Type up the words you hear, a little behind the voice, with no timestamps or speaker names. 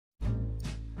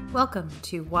Welcome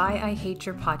to Why I Hate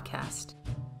Your Podcast.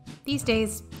 These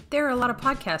days, there are a lot of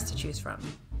podcasts to choose from.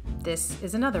 This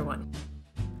is another one.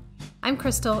 I'm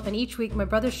Crystal, and each week my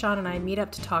brother Sean and I meet up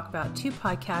to talk about two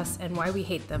podcasts and why we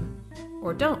hate them,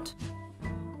 or don't.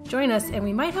 Join us and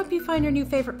we might help you find your new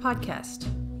favorite podcast,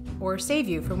 or save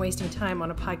you from wasting time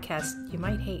on a podcast you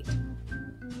might hate.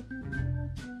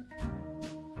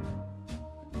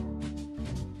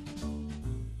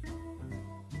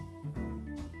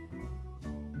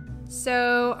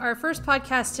 So our first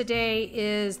podcast today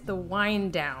is the Whine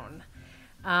Down.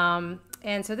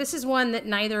 And so this is one that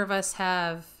neither of us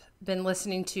have been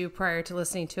listening to prior to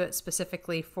listening to it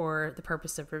specifically for the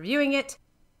purpose of reviewing it.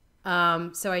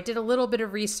 So I did a little bit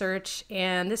of research,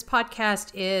 and this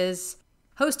podcast is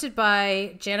hosted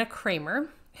by Jana Kramer,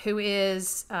 who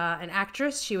is an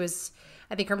actress. She was,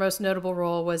 I think her most notable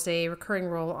role was a recurring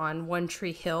role on One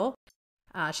Tree Hill.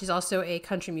 She's also a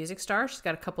country music star. She's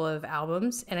got a couple of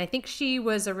albums, and I think she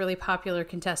was a really popular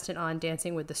contestant on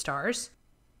Dancing with the Stars.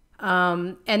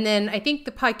 And then I think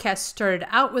the podcast started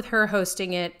out with her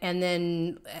hosting it, and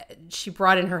then she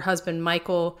brought in her husband,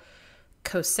 Michael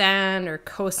Caussin,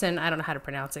 I don't know how to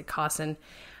pronounce it, Caussin.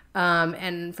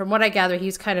 And from what I gather,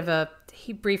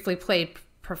 he briefly played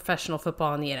professional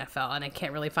football in the NFL, and I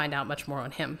can't really find out much more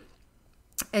on him.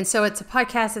 And so it's a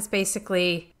podcast that's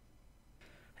basically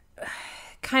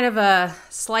kind of a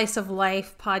slice of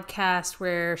life podcast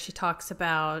where she talks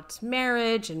about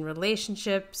marriage and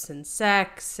relationships and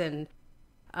sex and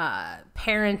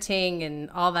parenting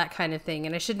and all that kind of thing.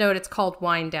 And I should note it's called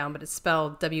Whine Down, but it's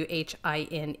spelled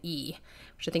W-H-I-N-E,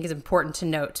 which I think is important to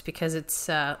note because it's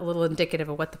a little indicative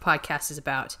of what the podcast is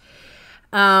about.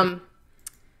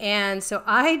 And so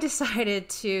I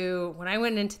decided when I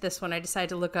went into this one, I decided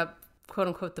to look up quote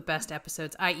unquote the best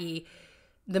episodes, i.e.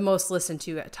 the most listened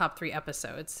to top 3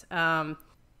 episodes. And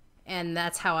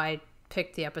that's how I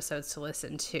picked the episodes to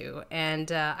listen to.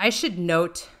 And I should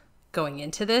note going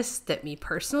into this that me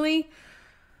personally,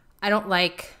 I don't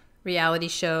like reality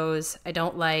shows. I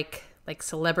don't like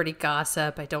celebrity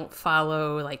gossip. I don't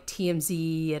follow like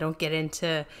TMZ. I don't get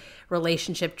into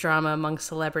relationship drama among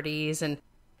celebrities. And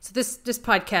so this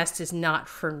podcast is not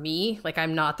for me. Like,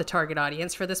 I'm not the target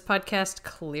audience for this podcast,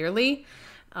 clearly.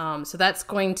 So that's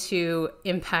going to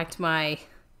impact my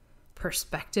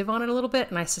perspective on it a little bit.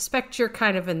 And I suspect you're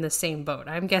kind of in the same boat.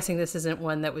 I'm guessing this isn't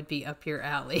one that would be up your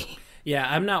alley. Yeah,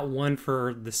 I'm not one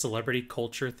for the celebrity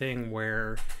culture thing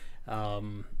where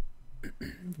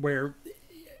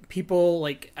people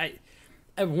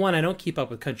I don't keep up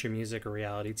with country music or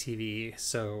reality TV,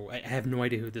 so I have no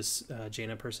idea who this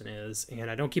Jana person is,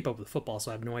 and I don't keep up with football, so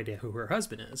I have no idea who her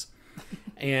husband is.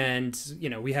 And,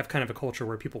 we have kind of a culture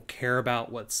where people care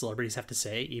about what celebrities have to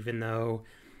say, even though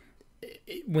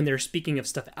when they're speaking of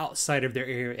stuff outside of their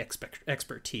area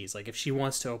expertise, like if she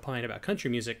wants to opine about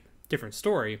country music, different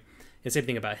story. And same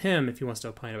thing about him, if he wants to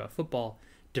opine about football,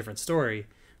 different story.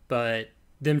 But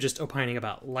them just opining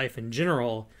about life in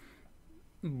general,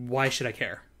 why should I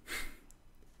care?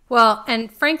 Well,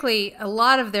 and frankly, a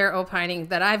lot of their opining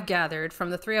that I've gathered from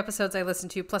the 3 episodes I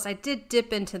listened to, plus I did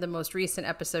dip into the most recent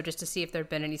episode just to see if there had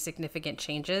been any significant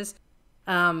changes.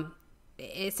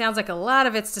 It sounds like a lot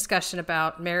of it's discussion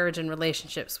about marriage and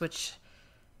relationships, which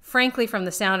frankly, from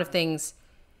the sound of things,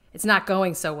 it's not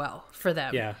going so well for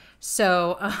them. Yeah.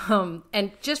 So,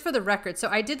 and just for the record, so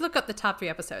I did look up the top 3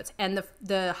 episodes, and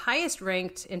the highest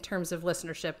ranked in terms of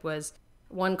listenership was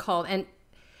one called, and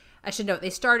I should note, they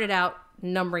started out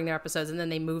numbering their episodes, and then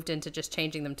they moved into just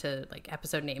changing them to like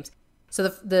episode names. So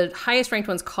the highest ranked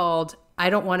one's called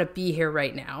I Don't Want to Be Here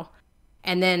Right Now.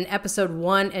 And then episode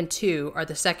 1 and 2 are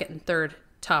the second and third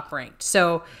top ranked.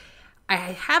 So I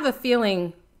have a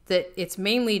feeling that it's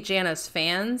mainly Jana's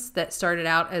fans that started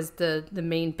out as the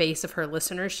main base of her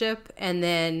listenership. And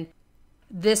then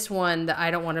this one, that I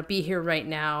Don't Want to Be Here Right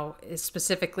Now, is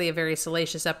specifically a very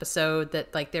salacious episode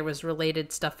that like there was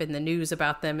related stuff in the news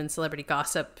about them and celebrity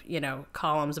gossip,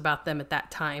 columns about them at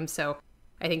that time. So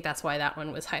I think that's why that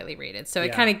one was highly rated. So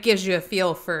it kind of gives you a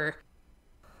feel for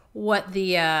what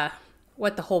the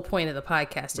whole point of the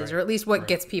podcast is, or at least what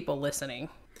gets people listening.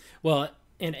 Well,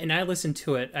 and I listened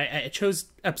to it. I chose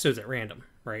episodes at random,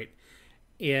 right?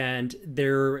 And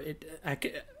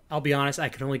I'll be honest, I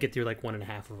could only get through like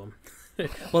 1.5 of them.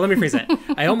 Well, let me phrase that.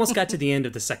 I almost got to the end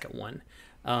of the second one.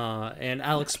 And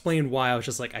I'll explain why I was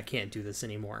just like, I can't do this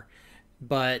anymore.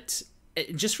 But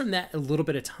just from that a little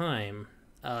bit of time,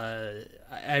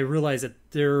 I realized that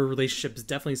their relationship is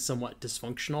definitely somewhat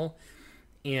dysfunctional.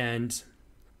 And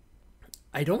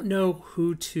I don't know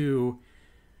who to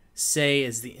say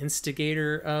is the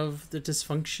instigator of the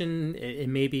dysfunction. It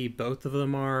may be both of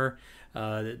them are.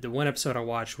 The one episode I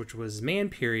watched, which was Man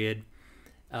Period,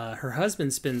 her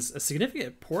husband spends a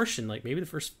significant portion, like maybe the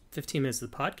first 15 minutes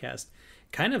of the podcast,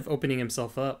 kind of opening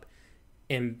himself up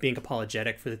and being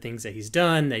apologetic for the things that he's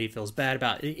done, that he feels bad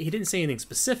about. He didn't say anything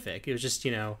specific. It was just,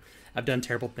 I've done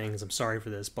terrible things. I'm sorry for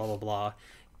this, blah, blah, blah.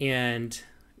 And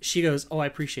she goes, oh, I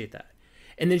appreciate that.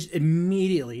 And then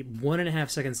immediately, 1.5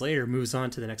 seconds later, moves on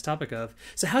to the next topic of,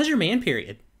 so how's your man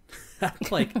period?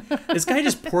 Like, this guy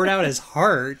just poured out his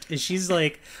heart, and she's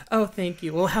like, oh, thank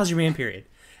you. Well, how's your man period?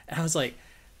 And I was like,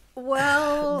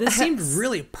 well, this seemed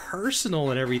really personal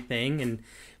and everything, and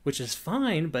which is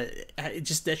fine, but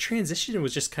that transition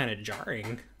was just kind of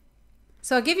jarring.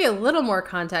 So I'll give you a little more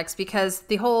context, because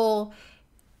the whole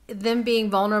them being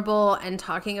vulnerable and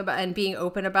talking about and being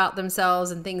open about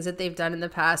themselves and things that they've done in the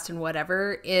past and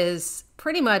whatever is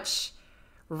pretty much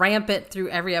rampant through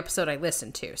every episode I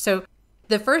listen to. So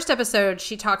the first episode,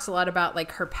 she talks a lot about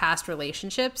like her past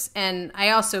relationships, and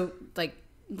I also like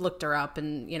looked her up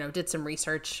and did some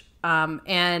research,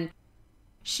 and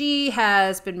she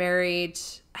has been married,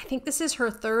 I think this is her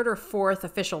 3rd or 4th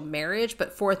official marriage,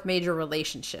 but 4th major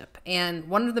relationship. And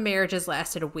one of the marriages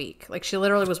lasted a week. Like, she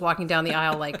literally was walking down the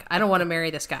aisle like, I don't want to marry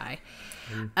this guy.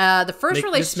 The first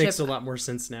relationship... This makes a lot more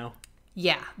sense now.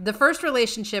 Yeah. The first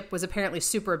relationship was apparently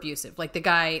super abusive. Like, the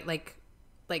guy,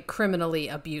 like criminally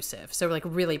abusive. So, like,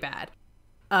 really bad.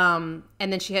 And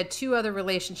then she had 2 other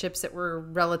relationships that were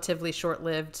relatively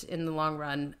short-lived in the long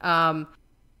run.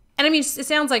 And I mean, it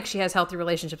sounds like she has healthy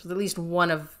relationships with at least one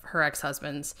of her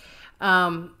ex-husbands.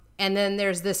 And then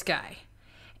there's this guy.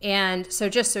 And so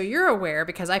just so you're aware,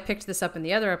 because I picked this up in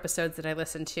the other episodes that I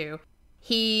listened to,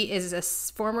 he is a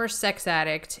former sex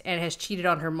addict and has cheated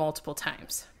on her multiple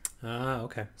times. Ah,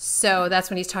 okay. So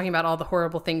that's when he's talking about all the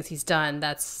horrible things he's done.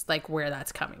 That's like where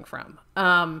that's coming from.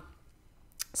 And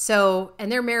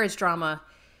their marriage drama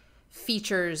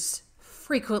features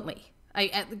frequently.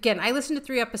 I listened to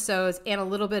 3 episodes and a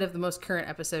little bit of the most current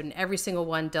episode, and every single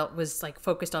one was like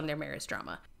focused on their marriage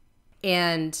drama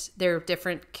and their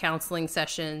different counseling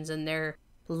sessions and their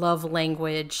love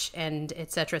language and et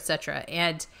cetera, et cetera.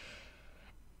 And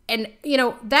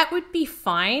that would be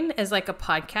fine as like a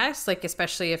podcast, like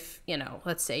especially if,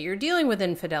 let's say you're dealing with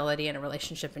infidelity in a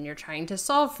relationship and you're trying to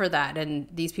solve for that. And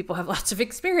these people have lots of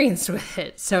experience with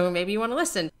it. So maybe you want to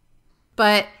listen.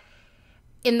 But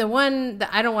in the one that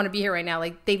I don't want to be here right now,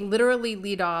 like they literally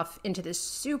lead off into this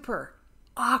super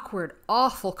awkward,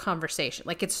 awful conversation.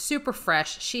 Like it's super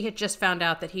fresh. She had just found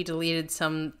out that he deleted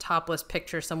some topless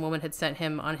picture some woman had sent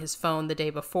him on his phone the day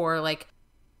before, like,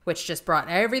 which just brought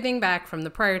everything back from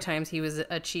the prior times he was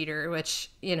a cheater,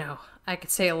 which, I could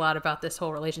say a lot about this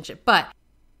whole relationship. But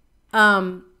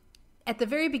at the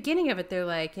very beginning of it, they're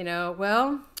like,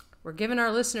 well, we're giving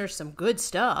our listeners some good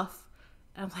stuff.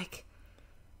 And I'm like,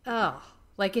 oh.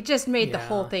 Like, it just made the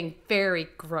whole thing very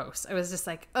gross. I was just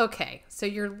like, okay, so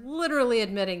you're literally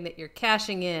admitting that you're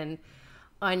cashing in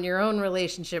on your own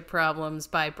relationship problems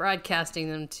by broadcasting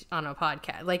them on a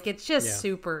podcast. Like, it's just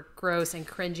super gross and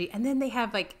cringy. And then they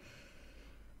have, like,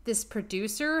 this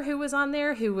producer who was on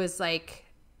there who was, like,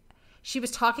 she was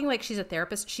talking like she's a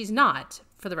therapist. She's not,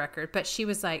 for the record. But she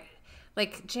was like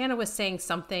Jana was saying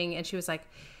something, and she was like,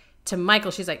 to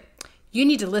Michael, she's like, you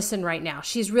need to listen right now.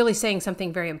 She's really saying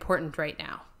something very important right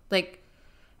now. Like,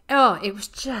 oh, it was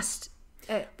just,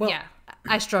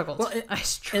 I struggled. Well,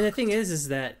 and the thing is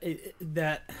that,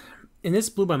 and this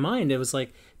blew my mind. It was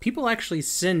like, people actually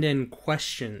send in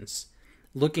questions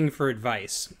looking for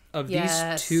advice of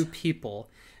these 2 people,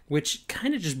 which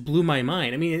kind of just blew my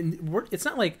mind. I mean, it's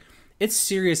not like, it's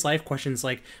serious life questions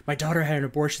like, my daughter had an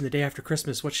abortion the day after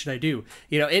Christmas. What should I do?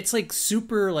 It's like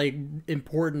super like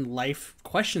important life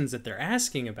questions that they're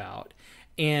asking about.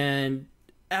 And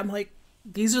I'm like,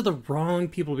 these are the wrong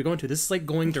people to be going to. This is like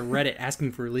going to Reddit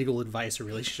asking for legal advice or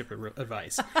relationship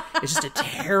advice. It's just a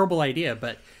terrible idea.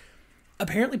 But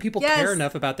apparently people care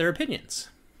enough about their opinions.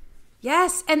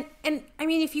 Yes. And I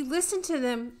mean, if you listen to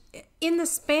them in the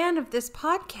span of this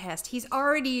podcast, he's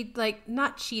already like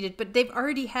not cheated, but they've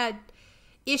already had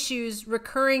issues,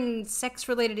 recurring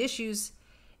sex-related issues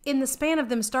in the span of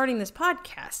them starting this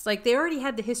podcast. Like, they already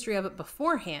had the history of it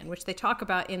beforehand, which they talk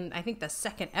about in, I think, the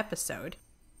 2nd episode,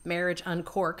 Marriage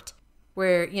Uncorked,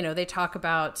 where, they talk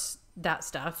about that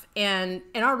stuff. And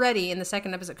already in the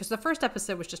 2nd episode, because the first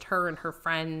episode was just her and her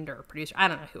friend or producer, I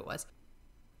don't know who it was.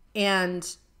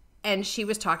 And she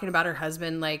was talking about her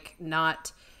husband, like,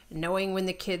 not knowing when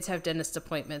the kids have dentist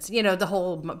appointments, the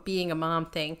whole being a mom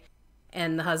thing.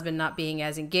 And the husband not being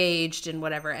as engaged and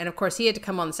whatever. And of course, he had to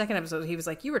come on the 2nd episode. He was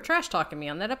like, you were trash talking me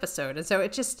on that episode. And so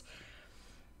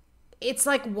it's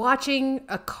like watching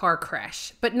a car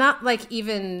crash, but not like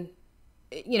even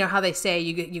you know, how they say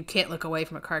you can't look away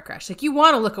from a car crash. Like, you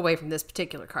want to look away from this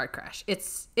particular car crash.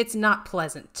 It's not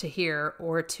pleasant to hear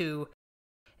or to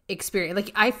experience.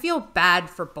 Like, I feel bad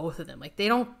for both of them. Like,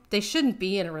 they shouldn't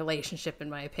be in a relationship, in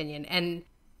my opinion. And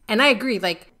I agree.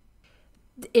 Like,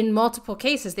 in multiple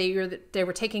cases, they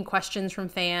were taking questions from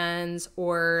fans,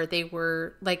 or they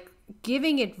were like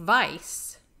giving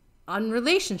advice on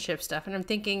relationship stuff. And I'm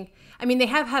thinking, I mean, they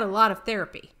have had a lot of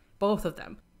therapy, both of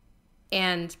them.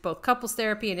 And both couples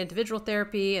therapy and individual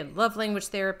therapy and love language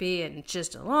therapy and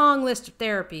just a long list of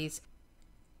therapies.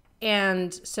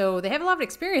 And so they have a lot of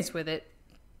experience with it,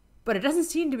 but it doesn't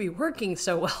seem to be working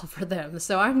so well for them.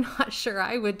 So I'm not sure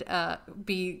I would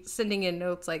be sending in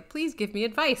notes like, please give me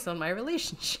advice on my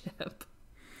relationship.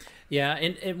 Yeah,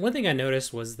 and one thing I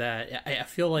noticed was that I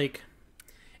feel like,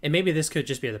 and maybe this could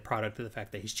just be the product of the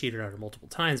fact that he's cheated on her multiple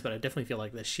times, but I definitely feel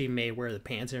like that she may wear the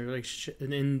pants in a relationship,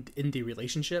 in the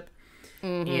relationship.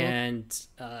 Mm-hmm.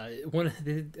 And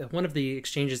one of the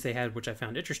exchanges they had, which I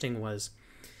found interesting, was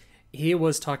he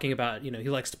was talking about, you know, he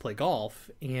likes to play golf,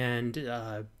 and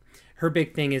her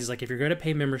big thing is like, if you're going to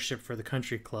pay membership for the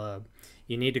country club,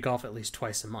 you need to golf at least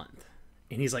twice a month.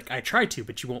 And he's like, I tried to,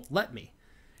 but you won't let me.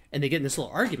 And they get in this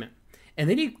little argument, and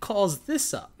then he calls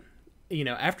this up. You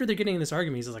know, after they're getting in this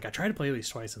argument, he's like, I try to play at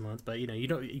least twice a month, but you know,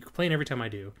 you complain every time I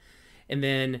do. And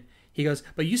then he goes,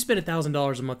 but you spend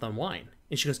 $1,000 a month on wine.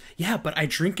 And she goes, yeah, but I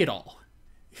drink it all.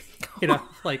 You know,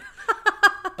 like,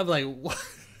 I'm like, what?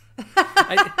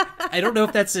 I don't know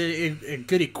if that's a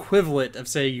good equivalent of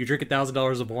saying you drink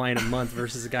 $1,000 of wine a month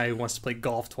versus a guy who wants to play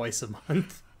golf twice a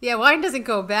month. Yeah, wine doesn't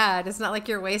go bad. It's not like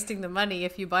you're wasting the money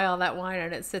if you buy all that wine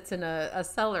and it sits in a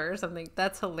cellar or something.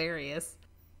 That's hilarious.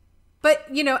 But,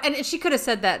 you know, and she could have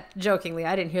said that jokingly.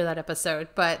 I didn't hear that episode,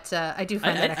 but I do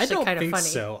find that actually kind of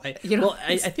funny.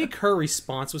 I think her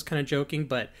response was kind of joking,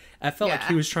 but I felt like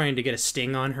he was trying to get a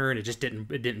sting on her, and it just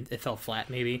didn't. It fell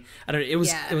flat. Maybe I don't know. It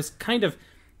was kind of.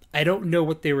 I don't know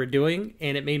what they were doing,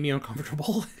 and it made me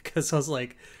uncomfortable because I was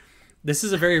like, "This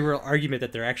is a very real argument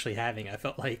that they're actually having." I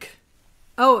felt like.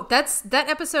 Oh, that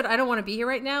episode, I Don't Want to Be Here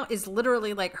Right Now, is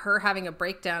literally like her having a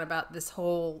breakdown about this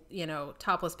whole, you know,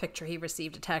 topless picture he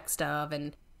received a text of,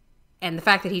 and the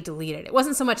fact that he deleted it. It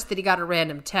wasn't so much that he got a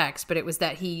random text, but it was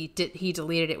that he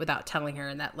deleted it without telling her,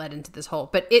 and that led into this whole.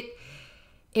 But it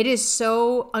is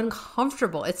so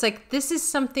uncomfortable. It's like, this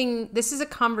is a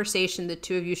conversation the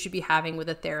two of you should be having with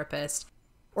a therapist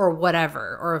or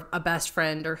whatever, or a best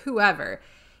friend or whoever.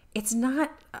 It's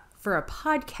not for a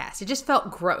podcast. It just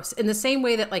felt gross. In the same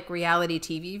way that like reality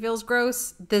TV feels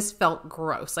gross, this felt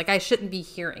gross. Like, I shouldn't be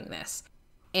hearing this.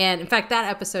 And in fact, that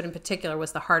episode in particular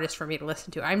was the hardest for me to listen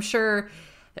to. I'm sure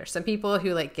there's some people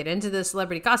who like get into the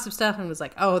celebrity gossip stuff and was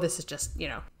like, oh, this is just, you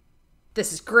know,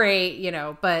 this is great, you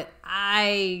know, but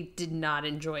I did not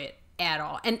enjoy it at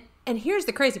all. And here's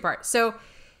the crazy part. So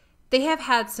they have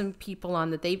had some people on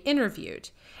that they've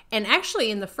interviewed. And actually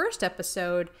in the first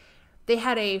episode, they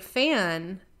had a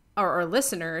fan or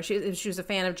listener, she was a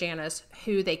fan of Jana's,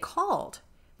 who they called.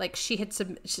 Like, she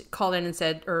called in and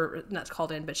said, or not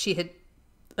called in, but she had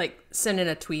like sent in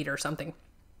a tweet or something,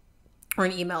 or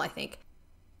an email, I think,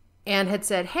 and had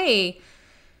said, hey,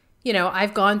 you know,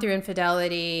 I've gone through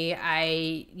infidelity.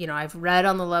 I've read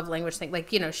on the love language thing.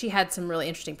 Like, you know, she had some really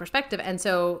interesting perspective. And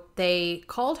so they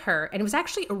called her, and it was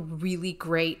actually a really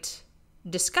great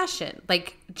discussion.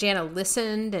 Like, Jana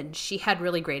listened, and she had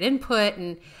really great input,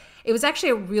 and it was actually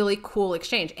a really cool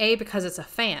exchange. A, because it's a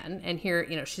fan, and here,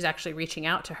 you know, she's actually reaching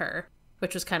out to her,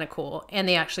 which was kind of cool. And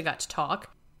they actually got to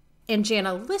talk. And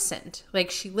Jana listened.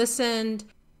 Like, she listened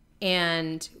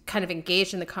and kind of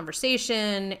engaged in the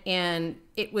conversation. And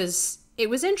it was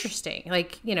interesting.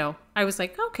 Like, you know, I was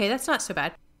like, okay, that's not so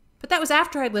bad. But that was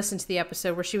after I'd listened to the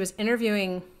episode where she was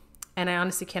interviewing, and I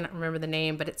honestly cannot remember the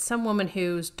name, but it's some woman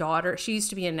whose daughter, she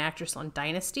used to be an actress on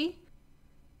Dynasty.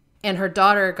 And her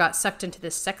daughter got sucked into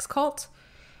this sex cult.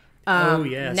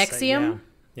 NXIVM.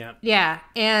 Yeah.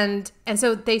 And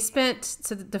so they spent,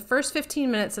 the first 15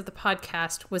 minutes of the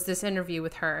podcast was this interview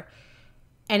with her.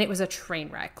 And it was a train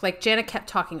wreck. Like, Jana kept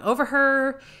talking over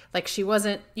her. Like,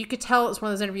 you could tell it was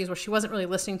one of those interviews where she wasn't really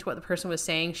listening to what the person was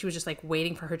saying. She was just like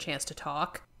waiting for her chance to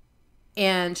talk.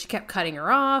 And she kept cutting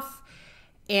her off.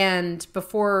 And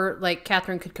before, like,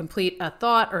 Catherine could complete a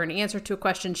thought or an answer to a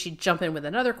question, she'd jump in with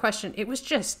another question. It was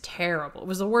just terrible. It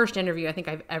was the worst interview I think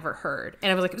I've ever heard.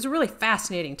 And I was like, it was a really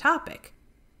fascinating topic.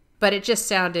 But it just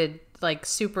sounded like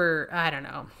super, I don't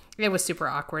know. It was super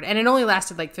awkward. And it only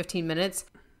lasted like 15 minutes.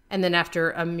 And then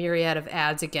after a myriad of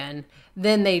ads again,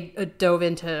 then they dove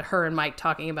into her and Mike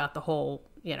talking about the whole,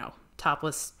 you know,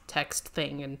 topless text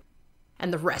thing.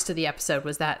 And the rest of the episode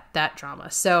was that drama.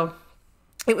 So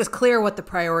it was clear what the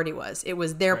priority was. It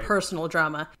was their Right. personal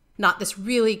drama, not this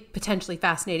really potentially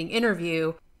fascinating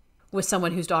interview with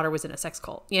someone whose daughter was in a sex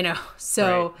cult, you know?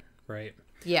 So, Right.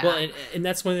 yeah. Well, and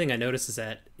that's one thing I noticed is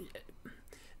that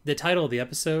the title of the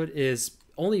episode is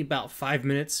only about 5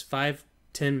 minutes, 5,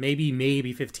 10,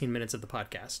 maybe 15 minutes of the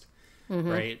podcast.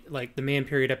 Right? Like the Man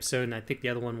Period episode, and I think the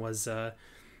other one was,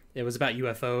 it was about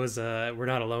UFOs, We're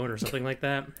Not Alone or something like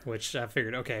that, which I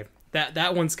figured, okay,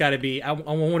 that one's got to be, I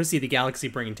want to see the galaxy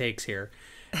bringing takes here.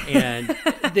 And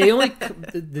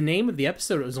the name of the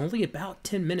episode was only about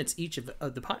 10 minutes each of the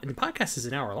and the podcast is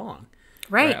an hour long.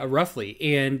 Right. Roughly.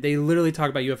 And they literally talk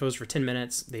about UFOs for 10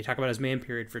 minutes. They talk about his Man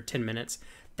Period for 10 minutes.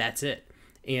 That's it.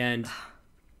 And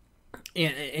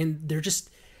they're just,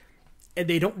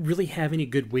 they don't really have any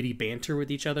good witty banter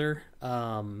with each other.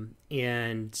 And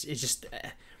it's just,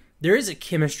 there is a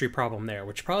chemistry problem there,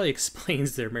 which probably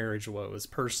explains their marriage woes.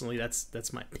 Personally,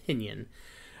 that's my opinion.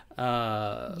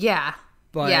 Yeah.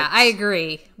 But yeah, I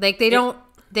agree. Like they don't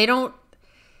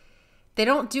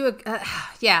do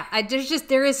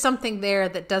there is something there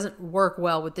that doesn't work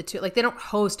well with the two. Like they don't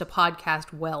host a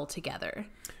podcast well together.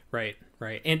 Right.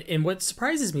 And what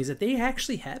surprises me is that they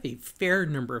actually have a fair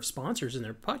number of sponsors in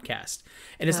their podcast.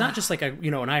 And it's not just like an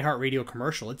iHeart Radio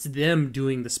commercial. It's them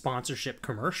doing the sponsorship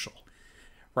commercial.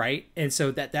 Right. And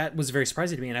so that was very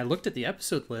surprising to me. And I looked at the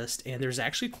episode list, and there's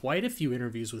actually quite a few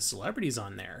interviews with celebrities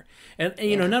on there. And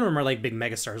none of them are like big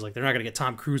megastars. Like they're not going to get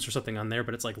Tom Cruise or something on there,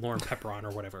 but it's like Lauren Pepperon or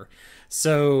whatever.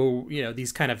 So,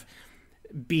 these kind of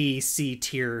B, C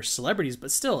tier celebrities,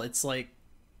 but still it's like,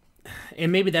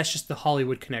 and maybe that's just the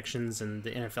Hollywood connections and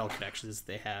the NFL connections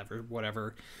they have or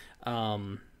whatever.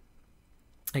 I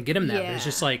get them that, but it's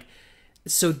just like,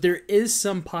 so there is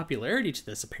some popularity to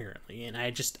this apparently, and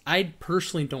I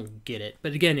personally don't get it.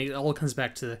 But again, it all comes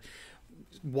back to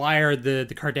why are the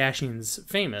Kardashians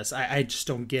famous? I just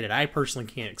don't get it. I personally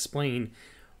can't explain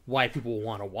why people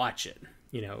want to watch it.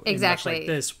 Exactly. Much like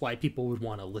this, why people would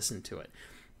want to listen to it.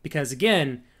 Because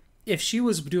again, if she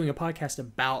was doing a podcast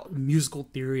about musical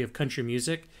theory of country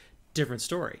music, different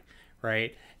story,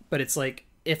 right? But it's like,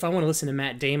 if I want to listen to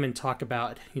Matt Damon talk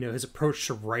about, his approach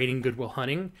to writing Good Will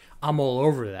Hunting, I'm all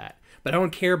over that. But I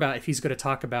don't care about if he's going to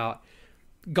talk about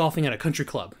golfing at a country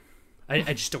club.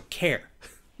 I just don't care.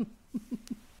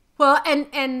 Well,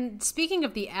 and speaking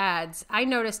of the ads, I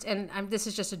noticed, and this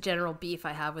is just a general beef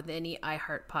I have with any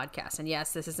iHeart podcast. And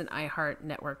yes, this is an iHeart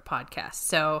network podcast.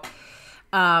 So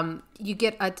you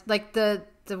get the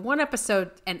one episode,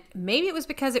 and maybe it was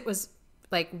because it was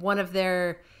like one of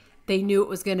they knew it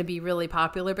was going to be really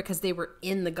popular because they were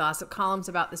in the gossip columns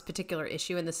about this particular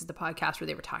issue, and this is the podcast where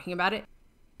they were talking about it.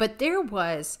 But there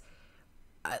was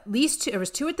at least two, there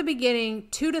was 2 at the beginning,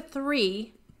 2 to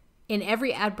 3 in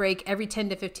every ad break every 10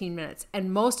 to 15 minutes.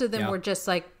 And most of them were just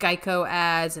like Geico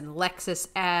ads and Lexus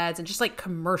ads and just like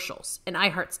commercials. And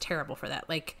iHeart's terrible for that.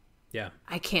 Like,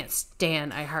 I can't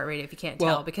stand iHeartRadio if you can't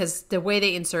tell, because the way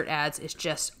they insert ads is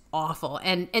just awful.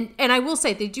 And I will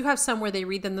say they do have some where they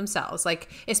read them themselves. Like,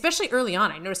 especially early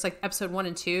on, I noticed like episode 1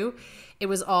 and 2, it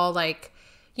was all like,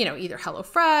 either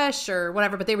HelloFresh or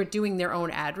whatever, but they were doing their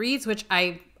own ad reads, which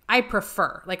I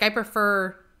prefer. Like, I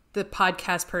prefer the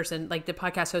podcast person, like the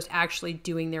podcast host, actually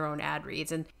doing their own ad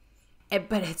reads.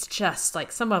 But it's just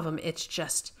like some of them,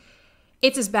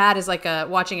 it's as bad as like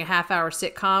watching a half-hour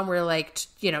sitcom where like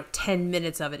 10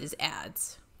 minutes of it is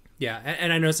ads. Yeah,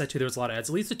 and I noticed that too. There was a lot of ads.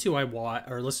 At least the 2 I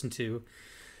listened to,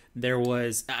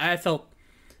 I felt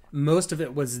most of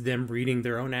it was them reading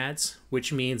their own ads,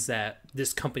 which means that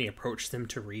this company approached them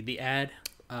to read the ad,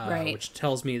 right. Which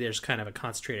tells me there's kind of a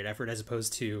concentrated effort as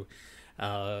opposed to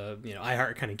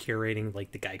iHeart kind of curating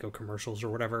like the Geico commercials or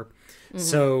whatever. Mm-hmm.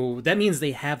 So that means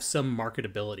they have some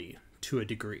marketability to a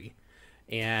degree.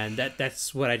 And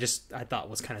that's what I thought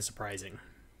was kind of surprising.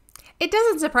 It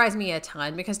doesn't surprise me a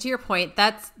ton because, to your point,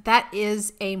 that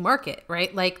is a market,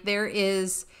 right? Like there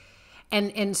is,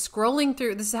 and scrolling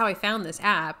through, this is how I found this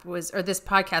this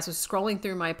podcast was scrolling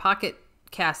through my Pocket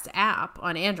Cast app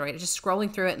on Android, just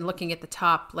scrolling through it and looking at the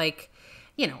top, like,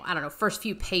 I don't know, first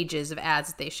few pages of ads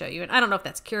that they show you. And I don't know if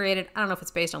that's curated. I don't know if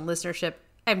it's based on listenership.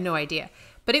 I have no idea.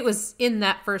 But it was in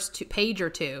that first page or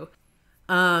two.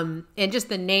 And just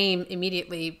the name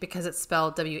immediately, because it's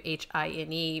spelled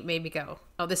WHINE, made me go,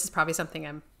 oh, this is probably something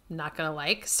I'm not going to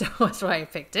like. So that's why I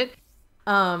picked it.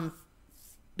 But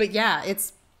yeah,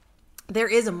 there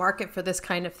is a market for this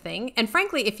kind of thing. And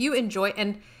frankly, if you enjoy,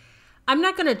 and I'm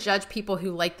not going to judge people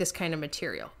who like this kind of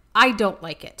material. I don't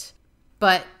like it.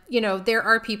 But, there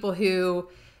are people who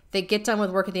they get done with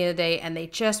work at the end of the day and they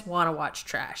just want to watch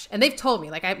trash. And they've told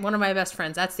me, like one of my best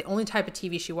friends, that's the only type of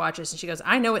TV she watches. And she goes,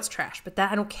 I know it's trash, but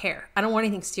I don't care. I don't want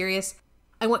anything serious.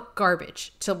 I want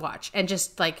garbage to watch and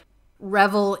just like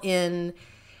revel in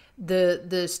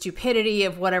the stupidity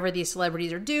of whatever these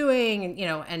celebrities are doing,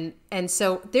 and and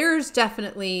so there's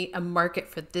definitely a market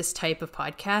for this type of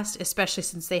podcast, especially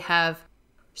since they have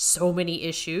so many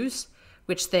issues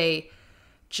which they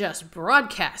just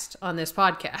broadcast on this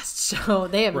podcast. So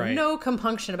they have no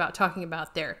compunction about talking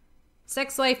about their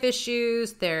sex life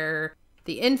issues, the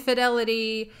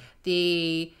infidelity,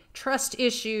 the trust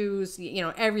issues,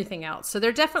 everything else. So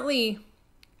they're definitely,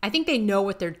 I think they know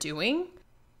what they're doing.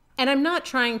 And I'm not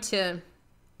trying to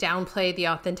downplay the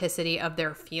authenticity of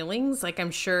their feelings. Like, I'm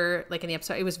sure, like in the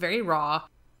episode, it was very raw.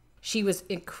 She was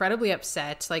incredibly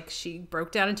upset. Like, she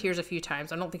broke down in tears a few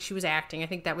times. I don't think she was acting. I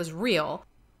think that was real.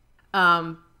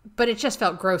 But it just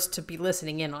felt gross to be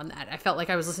listening in on that. I felt like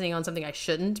I was listening on something I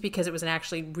shouldn't, because it was an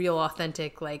actually real,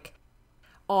 authentic, like,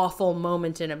 awful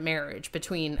moment in a marriage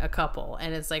between a couple.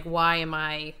 And it's like, why am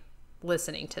I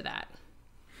listening to that?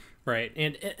 Right.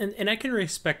 And I can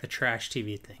respect the trash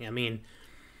TV thing. I mean,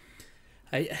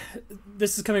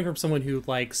 this is coming from someone who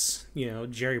likes,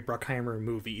 Jerry Bruckheimer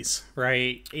movies,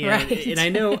 right? And I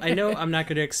know I'm not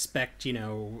going to expect,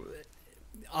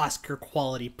 Oscar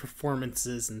quality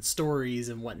performances and stories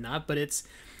and whatnot, but it's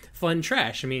fun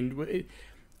trash. I mean,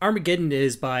 Armageddon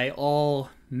is by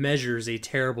all measures a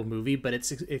terrible movie, but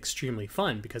it's extremely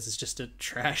fun because it's just a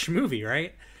trash movie,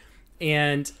 right?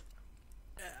 And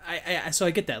so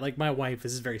I get that. Like, my wife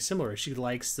is very similar. She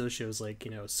likes those shows like,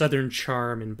 Southern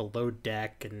Charm and Below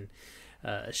Deck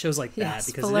and shows like that,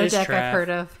 because Below it is Deck trash. I've heard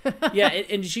of. Yeah,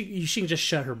 and she can just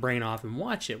shut her brain off and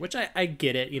watch it, which I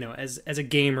get it. As a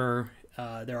gamer,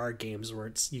 there are games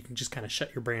where you can just kind of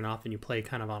shut your brain off and you play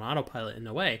kind of on autopilot in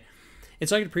a way. And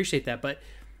so I can appreciate that. But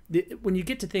when you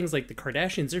get to things like the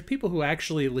Kardashians, there are people who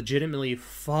actually legitimately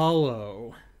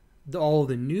follow all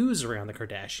the news around the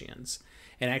Kardashians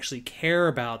and actually care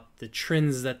about the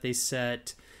trends that they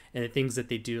set and the things that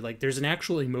they do. Like, there's an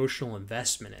actual emotional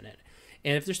investment in it.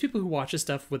 And if there's people who watch this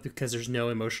stuff because there's no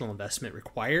emotional investment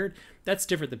required, that's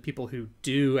different than people who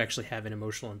do actually have an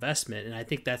emotional investment. And I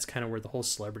think that's kind of where the whole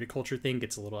celebrity culture thing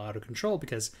gets a little out of control,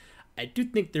 because I do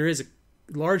think there is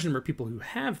a large number of people who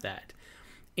have that.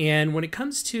 And when it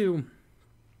comes to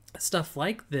stuff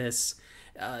like this,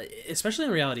 especially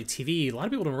in reality TV, a lot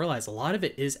of people don't realize a lot of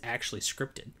it is actually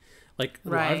scripted. Like, a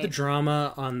lot of the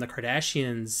drama on the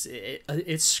Kardashians,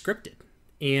 it's scripted.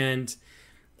 And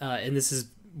this is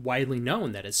widely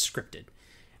known that it's scripted.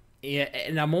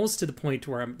 And I'm almost to the point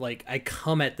where I'm like, I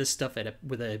come at this stuff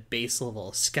with a base level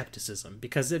of skepticism,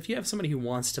 because if you have somebody who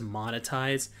wants to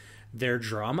monetize their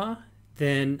drama,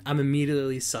 then I'm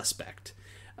immediately suspect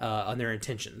on their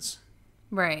intentions.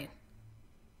 Right.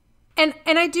 And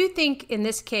I do think in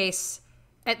this case,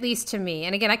 at least to me,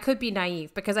 and again, I could be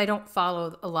naive because I don't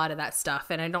follow a lot of that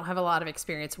stuff and I don't have a lot of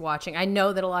experience watching. I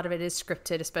know that a lot of it is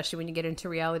scripted, especially when you get into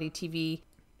reality TV.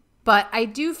 But I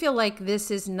do feel like this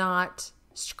is not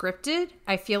scripted.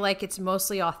 I feel like it's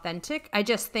mostly authentic. I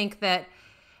just think that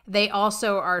they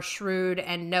also are shrewd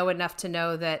and know enough to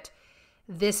know that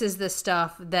this is the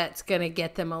stuff that's going to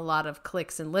get them a lot of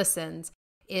clicks and listens,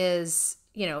 is,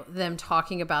 them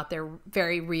talking about their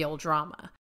very real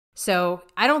drama. So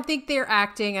I don't think they're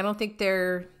acting. I don't think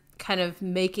they're kind of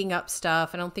making up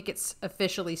stuff. I don't think it's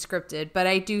officially scripted, but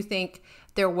I do think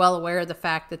they're well aware of the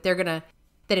fact that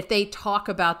that if they talk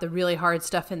about the really hard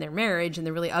stuff in their marriage and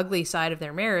the really ugly side of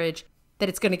their marriage, that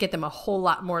it's going to get them a whole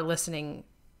lot more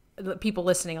people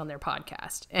listening on their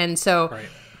podcast. And so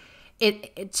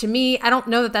it to me, I don't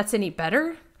know that that's any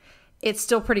better. It's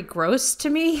still pretty gross to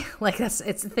me. Like, it's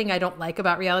the thing I don't like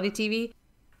about reality TV.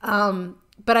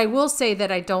 But I will say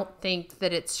that I don't think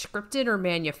that it's scripted or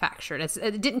manufactured.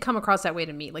 It didn't come across that way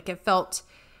to me. Like, it felt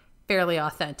fairly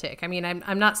authentic. I mean,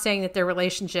 I'm not saying that their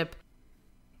relationship,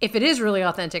 if it is really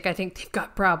authentic, I think they've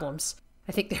got problems.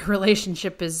 I think their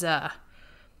relationship is,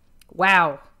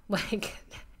 wow. Like,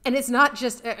 and it's not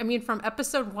just, I mean, from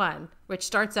episode 1, which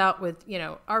starts out with,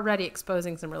 already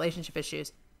exposing some relationship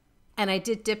issues. And I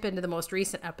did dip into the most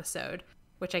recent episode,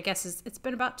 which I guess it's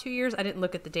been about 2 years. I didn't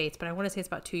look at the dates, but I want to say it's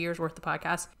about 2 years worth of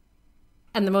podcast.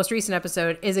 And the most recent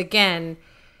episode is, again,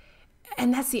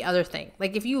 and that's the other thing.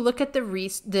 Like, if you look at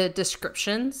the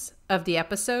descriptions of the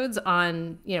episodes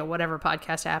on, whatever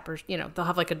podcast app, or, they'll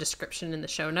have like a description in the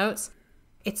show notes.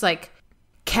 It's like,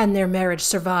 can their marriage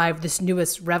survive this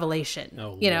newest revelation?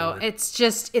 Oh, Lord. It's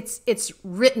just, it's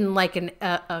written like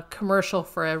a commercial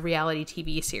for a reality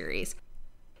TV series.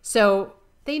 So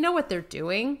they know what they're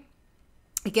doing.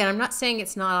 Again, I'm not saying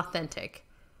it's not authentic,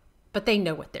 but they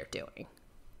know what they're doing.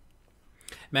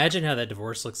 Imagine how that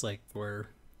divorce looks like.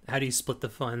 How do you split the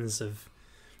funds of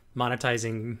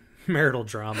monetizing marital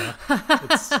drama.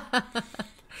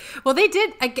 Well, they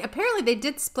did. Apparently, they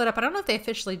did split up. I don't know if they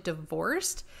officially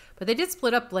divorced, but they did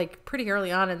split up like pretty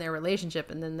early on in their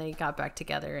relationship, and then they got back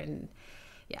together. And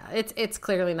yeah, it's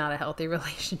clearly not a healthy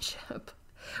relationship.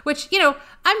 Which, you know,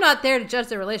 I'm not there to judge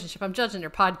their relationship. I'm judging their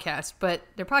podcast, but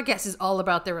their podcast is all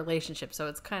about their relationship, so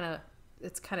it's kind of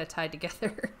tied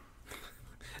together.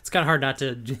 It's kind of hard not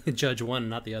to judge one and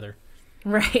not the other.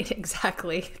 Right,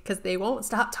 exactly, because they won't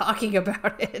stop talking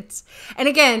about it. And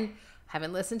again,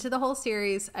 haven't listened to the whole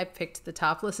series. I picked the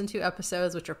top listened to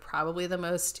episodes, which are probably the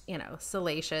most, you know,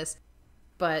 salacious.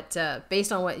 But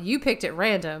based on what you picked at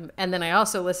random, and then I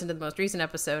also listened to the most recent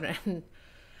episode, and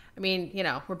I mean, you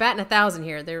know, we're batting 1,000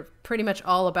 here. They're pretty much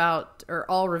all about, or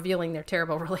all revealing their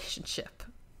terrible relationship.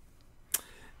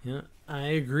 Yeah, I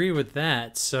agree with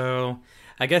that. So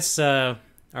I guess our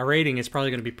rating is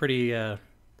probably going to be pretty, not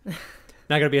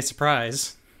going to be a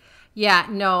surprise. Yeah,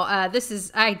 no, I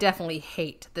definitely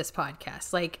hate this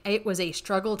podcast. Like, it was a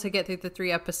struggle to get through the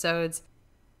 3 episodes,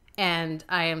 and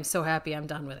I am so happy I'm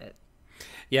done with it.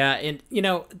 Yeah, and, you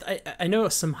know, I know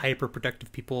some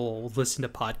hyper-productive people listen to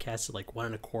podcasts at like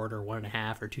 1 1/4, 1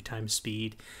 1/2, or 2 times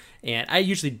speed, and I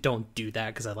usually don't do that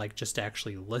because I like just to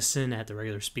actually listen at the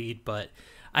regular speed, but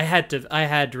I had to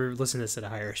listen to this at a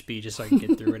higher speed just so I could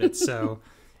get through it. So,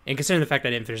 and considering the fact I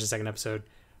didn't finish the 2nd episode,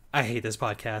 I hate this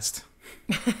podcast.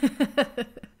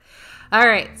 All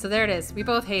right, so there it is. We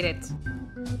both hate it.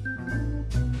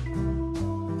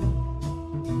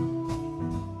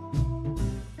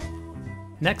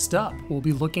 Next up, we'll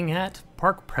be looking at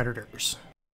Park Predators.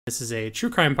 This is a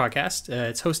true crime podcast.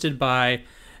 It's hosted by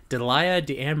Delia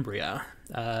D'Ambra.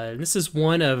 This is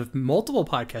one of multiple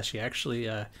podcasts she actually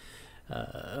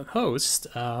hosts.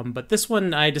 But this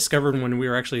one I discovered when we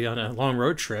were actually on a long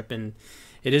road trip, and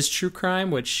it is true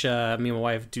crime, which me and my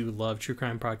wife do love true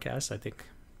crime podcasts. I think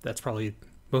that's probably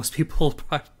most people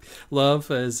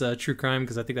love as true crime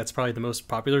because I think that's probably the most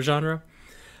popular genre.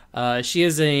 She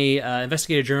is a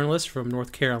investigative journalist from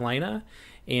North Carolina,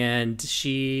 and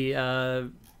she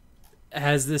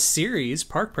has this series,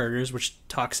 Park Predators, which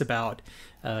talks about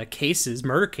murder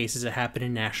cases that happen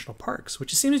in national parks,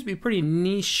 which seems to be a pretty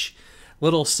niche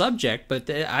little subject, but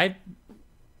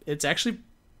it's actually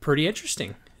pretty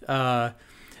interesting.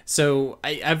 So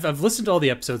I've listened to all the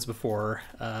episodes before,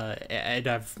 and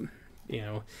I've, you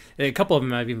know, a couple of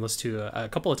them I've even listened to a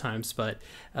couple of times, but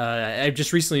I've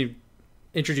just recently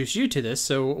introduced you to this.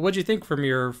 So what'd you think from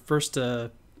your first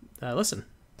listen?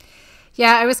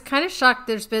 Yeah, I was kind of shocked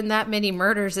there's been that many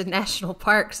murders in national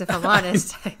parks, if I'm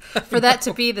honest. For that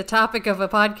to be the topic of a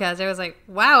podcast, I was like,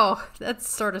 wow, that's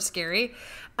sort of scary.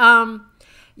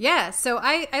 Yeah, so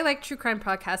I like true crime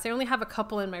podcasts. I only have a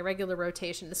couple in my regular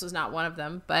rotation. This was not one of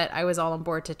them, but I was all on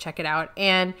board to check it out.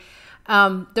 And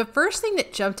the first thing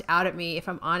that jumped out at me, if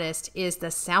I'm honest, is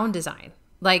the sound design.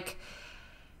 Like,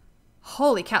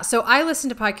 holy cow. So I listen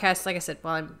to podcasts, like I said,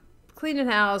 while I'm cleaning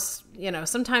the house. You know,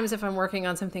 sometimes if I'm working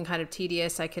on something kind of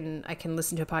tedious, I can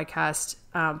listen to a podcast.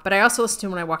 But I also listen to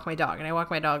them when I walk my dog. And I walk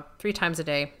my dog 3 times a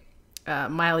day, a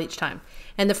mile each time.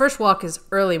 And the first walk is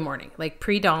early morning, like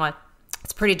pre-dawn.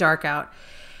 It's pretty dark out.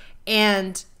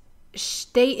 And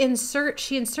she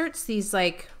inserts these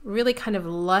like really kind of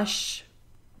lush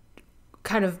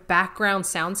kind of background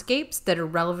soundscapes that are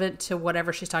relevant to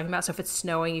whatever she's talking about. So if it's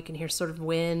snowing, you can hear sort of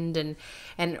wind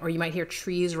and or you might hear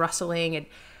trees rustling. And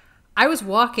I was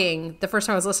walking the first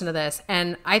time I was listening to this,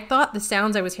 and I thought the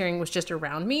sounds I was hearing was just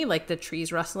around me, like the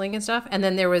trees rustling and stuff. And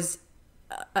then there was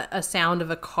a sound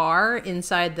of a car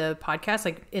inside the podcast,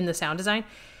 like in the sound design.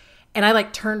 And I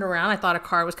like turned around. I thought a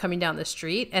car was coming down the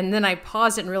street. And then I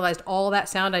paused it and realized all that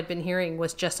sound I'd been hearing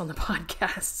was just on the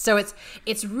podcast. So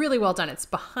it's really well done. It's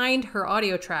behind her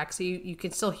audio track, so you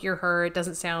can still hear her. It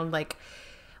doesn't sound like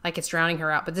it's drowning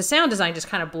her out. But the sound design just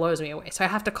kind of blows me away. So I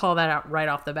have to call that out right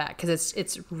off the bat because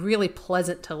it's really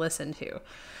pleasant to listen to.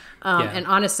 And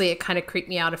honestly, it kind of creeped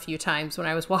me out a few times when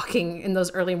I was walking in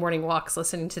those early morning walks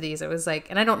listening to these. It was like,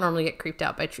 and I don't normally get creeped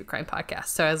out by true crime podcasts.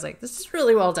 So I was like, this is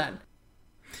really well done.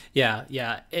 Yeah.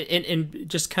 And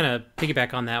just kind of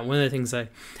piggyback on that, one of the things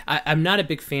I'm not a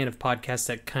big fan of podcasts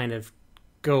that kind of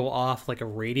go off like a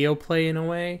radio play in a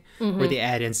way, where they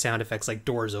add in sound effects like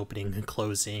doors opening and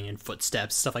closing and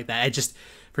footsteps, stuff like that.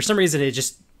 For some reason, it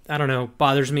just, I don't know,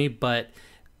 bothers me. But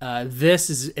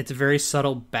it's a very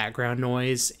subtle background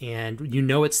noise, and you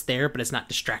know it's there, but it's not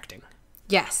distracting.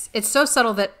 Yes. It's so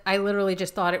subtle that I literally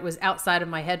just thought it was outside of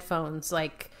my headphones,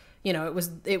 like, you know,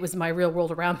 it was my real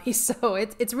world around me. So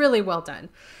it's really well done.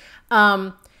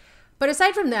 But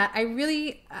aside from that,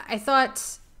 I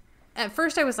thought at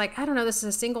first I was like, I don't know, this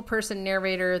is a single person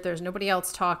narrator. There's nobody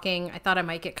else talking. I thought I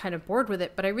might get kind of bored with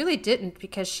it, but I really didn't,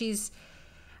 because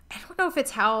I don't know if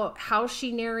it's how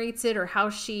she narrates it or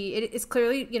it's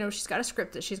clearly, she's got a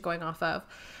script that she's going off of,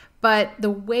 but the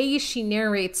way she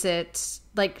narrates it,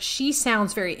 like, she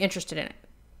sounds very interested in it.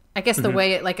 I guess the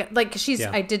way it, like she's,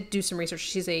 I did do some research.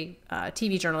 She's a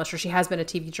TV journalist, or she has been a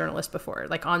TV journalist before,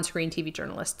 like on-screen TV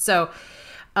journalist. So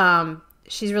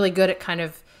she's really good at kind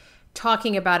of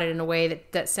talking about it in a way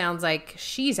that sounds like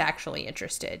she's actually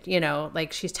interested,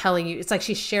 like she's telling you, it's like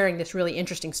she's sharing this really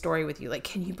interesting story with you. Like,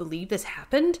 can you believe this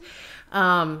happened?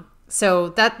 So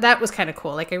that was kind of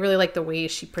cool. Like, I really like the way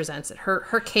she presents it.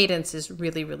 Her cadence is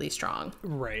really, really strong.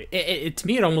 Right. To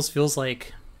me, it almost feels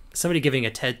like somebody giving a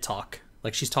TED talk.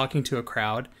 Like, she's talking to a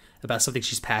crowd about something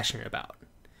she's passionate about.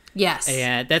 Yes.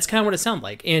 And that's kind of what it sounded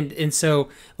like. And so,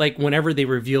 like, whenever they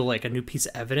reveal, like, a new piece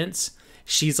of evidence,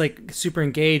 she's, like, super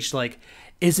engaged, like,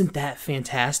 isn't that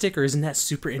fantastic, or isn't that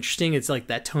super interesting? It's like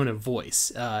that tone of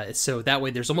voice. So that way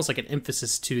there's almost like an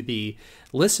emphasis to the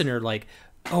listener, like,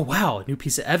 oh, wow, a new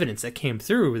piece of evidence that came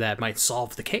through that might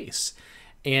solve the case.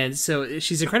 And so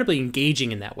she's incredibly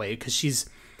engaging in that way, because she's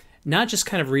not just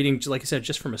kind of reading, like I said,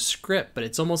 just from a script, but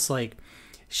it's almost like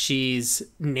she's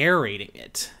narrating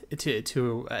it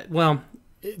well,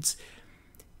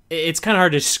 it's kind of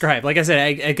hard to describe. Like I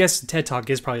said, I guess TED Talk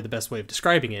is probably the best way of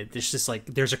describing it. It's just like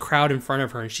there's a crowd in front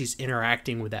of her and she's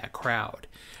interacting with that crowd.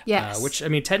 Yes. Which, I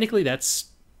mean, technically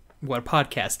that's what a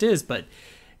podcast is, but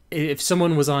if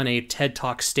someone was on a TED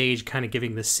Talk stage kind of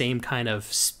giving the same kind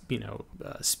of,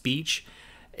 speech,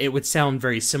 it would sound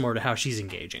very similar to how she's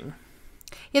engaging.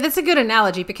 Yeah, that's a good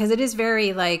analogy, because it is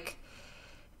very, like,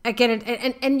 again,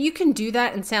 and you can do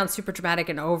that and sound super dramatic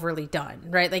and overly done,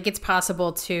 right? Like, it's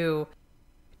possible to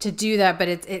do that, but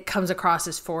it comes across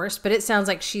as forced. But it sounds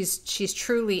like she's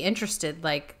truly interested,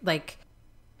 like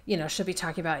she'll be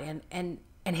talking about, and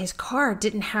his car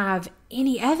didn't have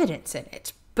any evidence in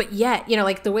it, but yet,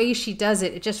 like, the way she does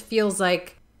it, it just feels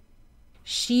like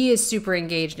she is super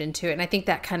engaged into it. And I think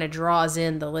that kind of draws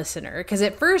in the listener, because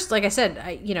at first, like I said,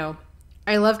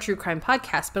 I love true crime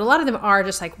podcasts, but a lot of them are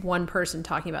just like one person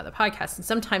talking about the podcast. And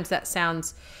sometimes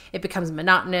it becomes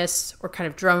monotonous or kind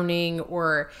of droning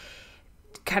or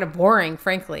kind of boring,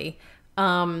 frankly.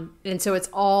 And so it's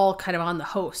all kind of on the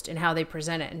host and how they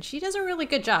present it. And she does a really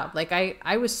good job. Like,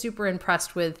 I was super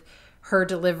impressed with her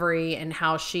delivery and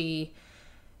how she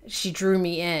drew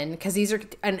me in, because these are,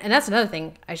 and that's another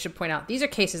thing I should point out. These are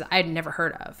cases I'd never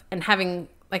heard of. And having,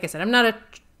 like I said,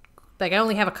 I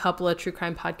only have a couple of true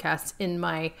crime podcasts in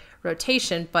my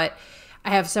rotation, but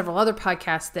I have several other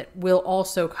podcasts that will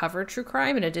also cover true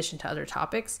crime in addition to other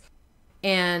topics.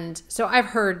 And so I've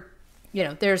heard,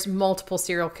 there's multiple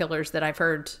serial killers that I've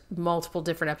heard multiple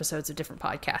different episodes of different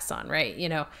podcasts on, right?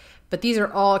 But these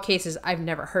are all cases I've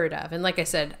never heard of. And like I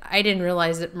said, I didn't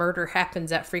realize that murder happens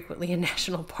that frequently in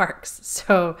national parks.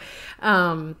 So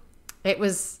it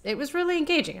was really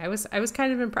engaging. I was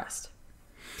kind of impressed.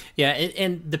 Yeah,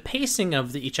 and the pacing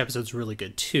of each episode is really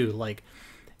good too. Like,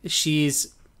 she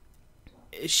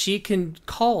can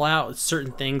call out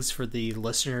certain things for the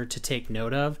listener to take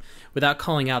note of without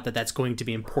calling out that that's going to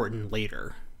be important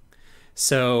later.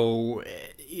 So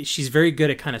she's very good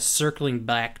at kind of circling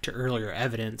back to earlier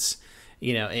evidence,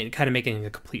 and kind of making a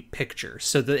complete picture.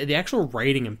 So the actual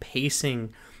writing and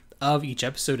pacing of each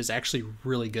episode is actually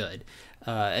really good.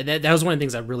 And that was one of the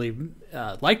things I really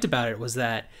liked about it, was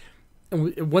that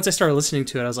once I started listening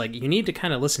to it, I was like, you need to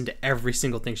kind of listen to every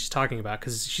single thing she's talking about,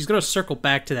 because she's going to circle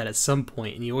back to that at some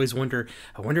point, and you always wonder,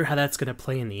 I wonder how that's going to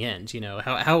play in the end.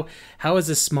 How is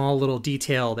this small little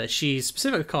detail that she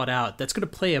specifically called out that's going to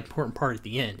play an important part at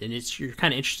the end, and you're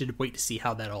kind of interested to wait to see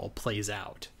how that all plays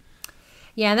out.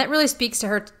 Yeah, and that really speaks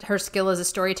to her skill as a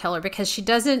storyteller, because she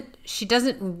doesn't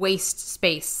waste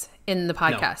space in the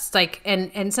podcast. No. Like,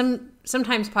 and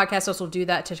sometimes podcast hosts will do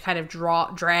that to kind of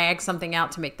drag something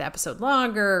out to make the episode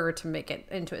longer or to make it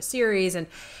into a series, and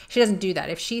she doesn't do that.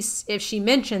 If she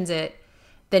mentions it,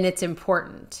 then it's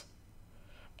important.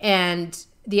 And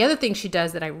the other thing she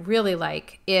does that I really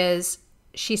like is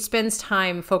she spends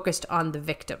time focused on the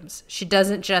victims.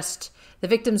 The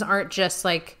victims aren't just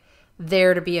like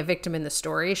there to be a victim in the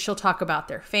story. She'll talk about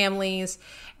their families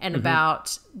and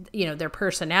about, their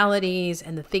personalities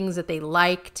and the things that they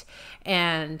liked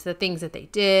and the things that they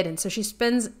did. And so she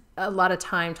spends a lot of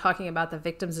time talking about the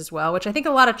victims as well, which I think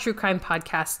a lot of true crime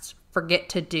podcasts forget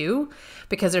to do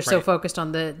because they're so focused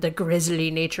on the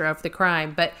grisly nature of the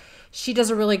crime. But she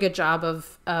does a really good job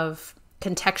of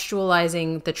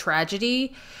contextualizing the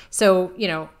tragedy. So,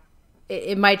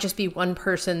 it might just be one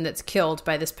person that's killed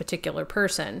by this particular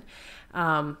person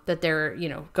that they're,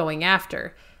 going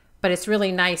after. But it's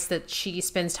really nice that she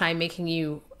spends time making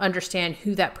you understand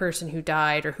who that person who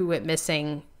died or who went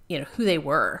missing, who they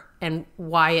were and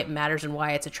why it matters and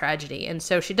why it's a tragedy. And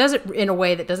so she does it in a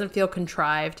way that doesn't feel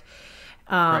contrived.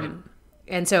 Right.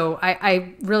 And so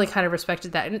I really kind of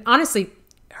respected that. And honestly,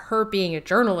 her being a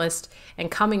journalist and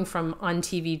coming from on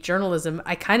TV journalism,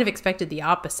 I kind of expected the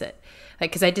opposite.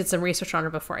 Because I did some research on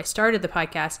her before I started the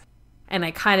podcast, and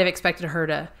I kind of expected her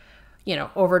to,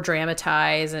 over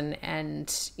dramatize and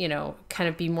kind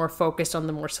of be more focused on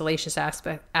the more salacious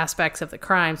aspects of the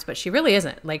crimes. But she really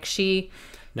isn't. Like she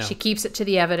keeps it to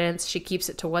the evidence. She keeps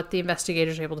it to what the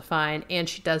investigators are able to find. And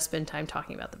she does spend time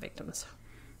talking about the victims.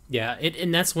 Yeah,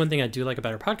 and that's one thing I do like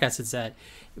about her podcast is that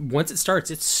once it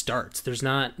starts. There's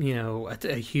not,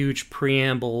 a huge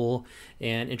preamble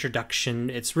and introduction.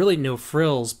 It's really no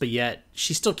frills, but yet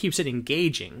she still keeps it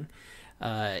engaging,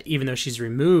 even though she's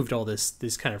removed all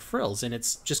this kind of frills. And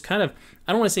it's just kind of,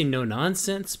 I don't want to say no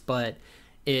nonsense, but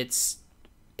it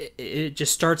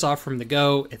just starts off from the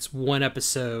go. It's one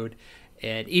episode.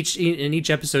 And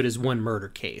each episode is one murder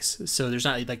case. So there's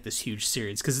not like this huge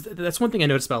series. Because that's one thing I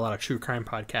noticed about a lot of true crime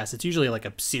podcasts. It's usually like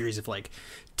a series of like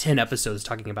 10 episodes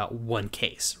talking about one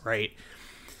case, right?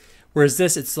 Whereas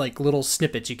this, it's like little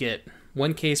snippets. You get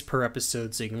one case per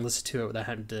episode so you can listen to it without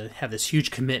having to have this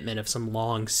huge commitment of some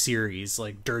long series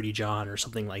like Dirty John or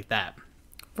something like that.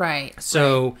 Right.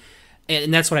 So,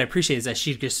 and that's what I appreciate is that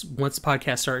she just, once the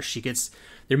podcast starts,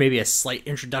 there may be a slight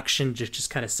introduction, just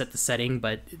kind of set the setting,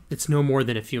 but it's no more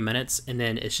than a few minutes. And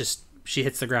then it's just, she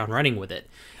hits the ground running with it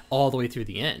all the way through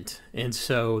the end. And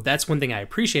so that's one thing I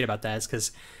appreciate about that is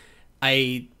because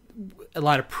a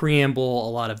lot of preamble,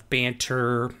 a lot of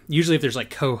banter, usually if there's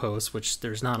like co-hosts, which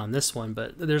there's not on this one,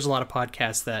 but there's a lot of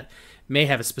podcasts that may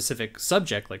have a specific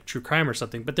subject like true crime or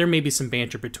something, but there may be some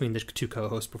banter between the two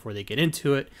co-hosts before they get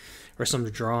into it, or some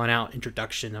drawn out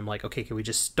introduction. I'm like, okay, can we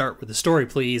just start with the story,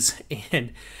 please?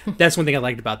 And that's one thing I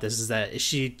liked about this is that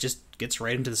she just gets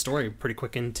right into the story pretty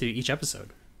quick into each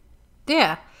episode.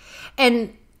 Yeah.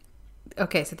 And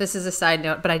okay, so this is a side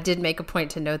note, but I did make a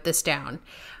point to note this down.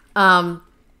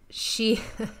 She,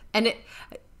 and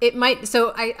it might,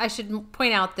 so I should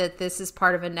point out that this is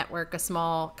part of a network, a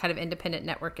small kind of independent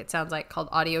network, it sounds like,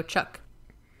 called Audiochuck.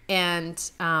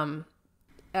 And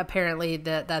apparently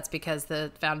that's because the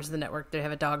founders of the network, they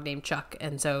have a dog named Chuck.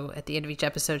 And so at the end of each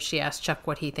episode, she asks Chuck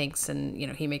what he thinks. And,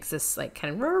 he makes this like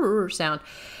kind of sound.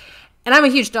 And I'm a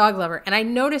huge dog lover. And I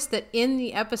noticed that in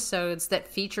the episodes that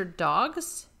featured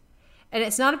dogs, and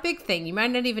it's not a big thing, you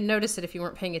might not even notice it if you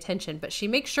weren't paying attention, but she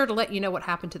makes sure to let you know what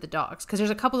happened to the dogs. Because there's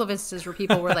a couple of instances where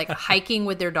people were like hiking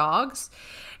with their dogs.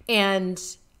 And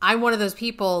I'm one of those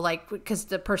people, like, because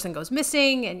the person goes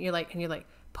missing and you're like,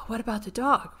 but what about the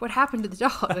dog? What happened to the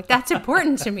dog? Like, that's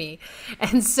important to me.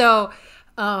 And so,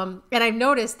 and I've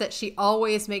noticed that she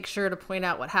always makes sure to point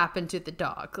out what happened to the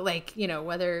dog. Like,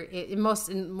 whether in most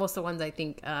of the ones, I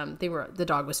think the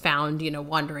dog was found,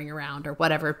 wandering around or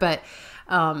whatever. But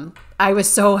I was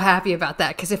so happy about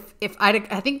that because if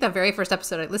I think the very first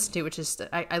episode I listened to, which is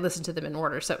I listened to them in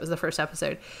order, so it was the first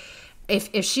episode.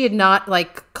 If she had not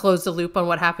like closed the loop on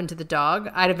what happened to the dog,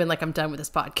 I'd have been like, I'm done with this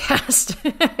podcast,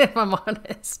 if I'm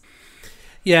honest.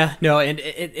 Yeah, no,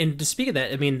 and to speak of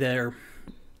that, I mean,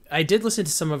 I did listen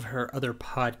to some of her other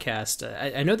podcasts.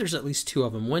 I know there's at least two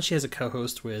of them. One she has a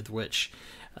co-host with, which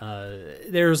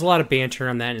there's a lot of banter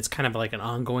on that, and it's kind of like an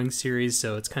ongoing series,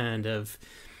 so it's kind of,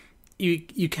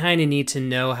 you kind of need to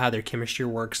know how their chemistry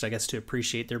works, I guess, to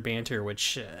appreciate their banter,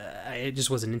 which I just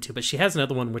wasn't into. But she has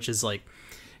another one, which is like,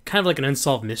 kind of like an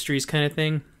unsolved mysteries kind of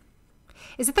thing.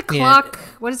 Is it the clock? Yeah.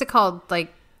 What is it called?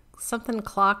 Like something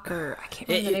clock, or I can't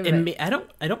remember the name of it.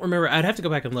 I don't remember. I'd have to go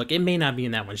back and look. It may not be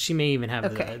in that one. She may even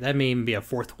have that may even be a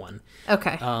fourth one.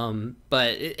 Okay.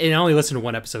 But I only listened to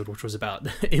one episode, which was about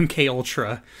MK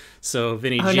Ultra. So if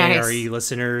any JRE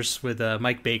listeners with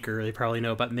Mike Baker, they probably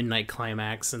know about Midnight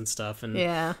Climax and stuff, and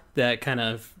that kind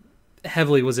of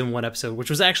heavily was in one episode, which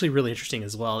was actually really interesting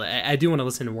as well. I do want to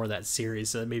listen to more of that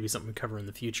series, so maybe something we cover in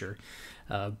the future.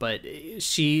 But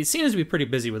she seems to be pretty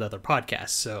busy with other podcasts,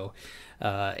 so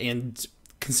and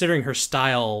considering her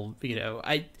style,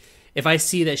 if I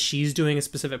see that she's doing a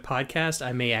specific podcast,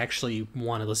 I may actually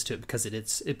want to listen to it because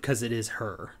it is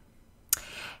her.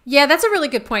 Yeah, that's a really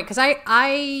good point, because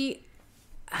I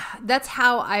that's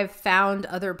how I've found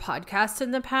other podcasts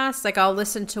in the past. Like, I'll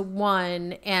listen to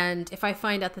one, and if I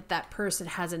find out that person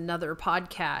has another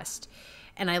podcast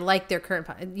and I like their current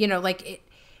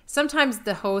sometimes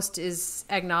the host is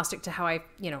agnostic to how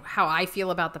I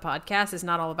feel about the podcast. It's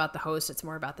not all about the host. It's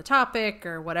more about the topic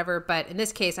or whatever. But in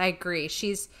this case, I agree.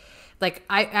 Like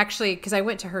I actually, because I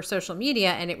went to her social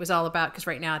media and it was all about, because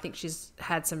right now I think she's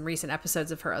had some recent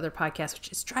episodes of her other podcast,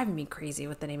 which is driving me crazy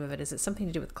what the name of it is. It's something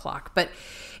to do with clock, but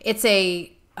it's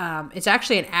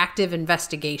actually an active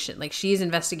investigation. Like she's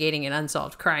investigating an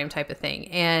unsolved crime type of thing.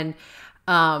 And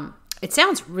it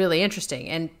sounds really interesting.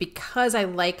 And because I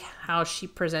like how she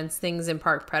presents things in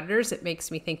Park Predators, it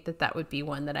makes me think that that would be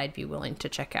one that I'd be willing to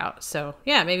check out. So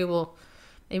yeah, maybe we'll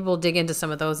dig into some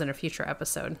of those in a future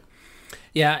episode.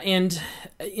 Yeah, and,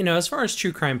 as far as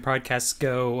true crime podcasts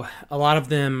go, a lot of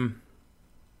them,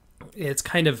 it's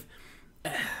kind of,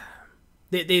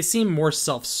 they seem more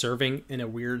self-serving in a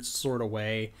weird sort of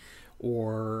way,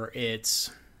 or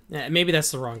maybe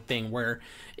that's the wrong thing, where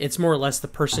it's more or less the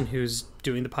person who's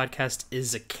doing the podcast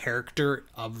is a character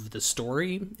of the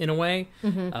story, in a way,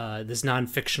 this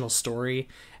non-fictional story.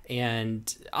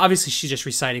 And obviously she's just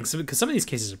reciting because some of these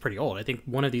cases are pretty old. I think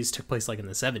one of these took place like in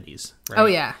the 70s. Right? Oh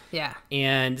yeah. Yeah.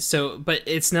 And so, but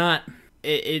it's not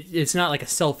like a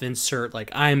self-insert, like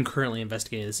I'm currently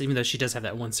investigating this, even though she does have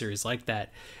that one series like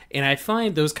that. And I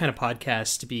find those kind of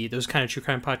podcasts to be, those kind of true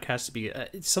crime podcasts to be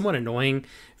somewhat annoying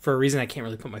for a reason I can't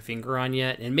really put my finger on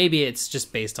yet. And maybe it's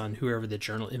just based on whoever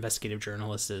the investigative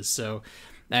journalist is. So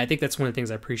I think that's one of the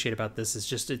things I appreciate about this is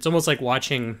just, it's almost like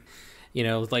watching,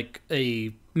 like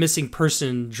a missing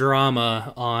person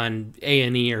drama on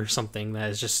A&E or something that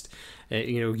is just,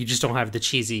 you just don't have the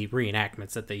cheesy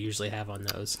reenactments that they usually have on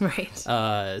those. Right.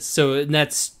 So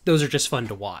those are just fun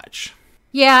to watch.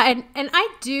 Yeah. And I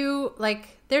do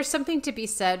like, there's something to be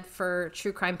said for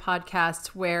true crime podcasts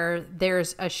where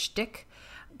there's a shtick.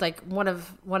 Like one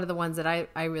of the ones that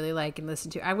I really like and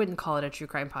listen to, I wouldn't call it a true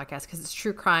crime podcast because it's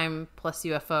true crime plus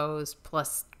UFOs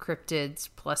plus cryptids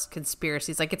plus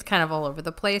conspiracies. Like it's kind of all over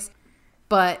the place,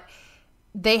 but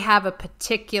they have a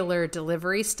particular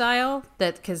delivery style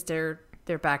that because their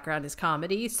background is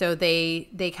comedy. So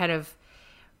they kind of,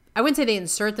 I wouldn't say they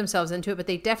insert themselves into it, but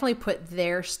they definitely put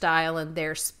their style and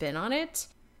their spin on it,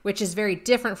 which is very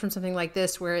different from something like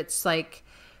this where it's like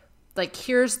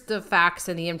here's the facts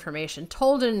and the information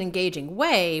told in an engaging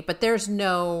way, but there's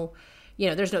no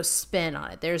spin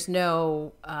on it. There's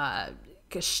no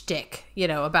shtick,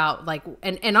 about like,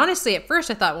 and honestly, at first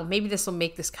I thought, well, maybe this will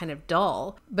make this kind of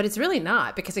dull, but it's really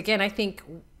not, because again, I think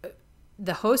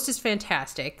the host is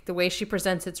fantastic. The way she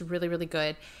presents it's really, really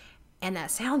good. And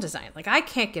that sound design, like I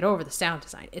can't get over the sound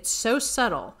design. It's so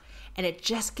subtle and it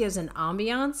just gives an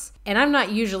ambiance. And I'm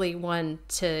not usually one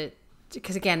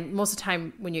because again, most of the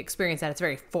time when you experience that, it's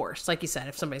very forced. Like you said,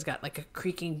 if somebody's got like a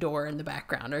creaking door in the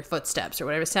background or footsteps or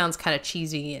whatever, it sounds kind of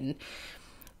cheesy and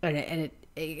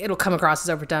it'll come across as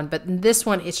overdone. But in this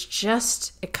one, it's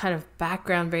just a kind of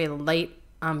background, very light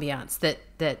ambiance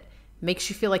that makes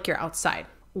you feel like you're outside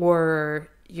or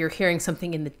you're hearing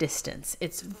something in the distance.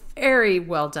 It's very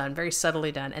well done, very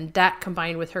subtly done. And that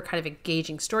combined with her kind of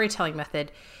engaging storytelling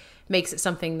method makes it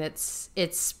something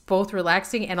it's both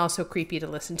relaxing and also creepy to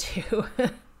listen to.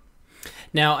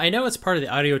 Now, I know it's part of the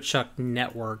Audiochuck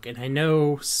network, and I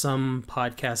know some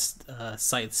podcast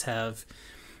sites have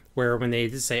where when they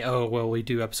say, oh, well, we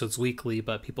do episodes weekly,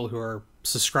 but people who are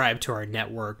subscribed to our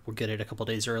network will get it a couple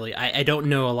days early. I don't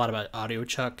know a lot about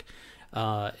Audiochuck,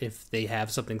 if they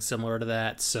have something similar to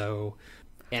that. So,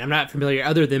 and I'm not familiar,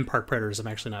 other than Park Predators, I'm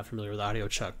actually not familiar with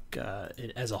Audiochuck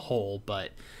as a whole,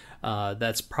 but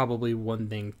that's probably one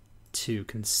thing to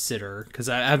consider, because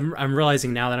I'm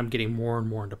realizing now that I'm getting more and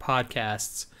more into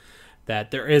podcasts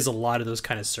that there is a lot of those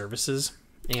kind of services.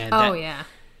 And yeah.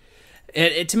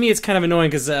 To me, it's kind of annoying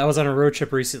because I was on a road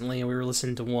trip recently and we were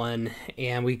listening to one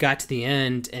and we got to the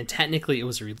end and technically it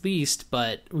was released,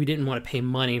 but we didn't want to pay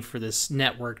money for this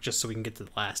network just so we can get to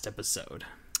the last episode.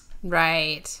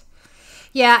 Right.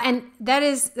 Yeah. And that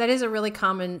is a really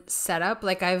common setup.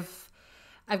 Like I've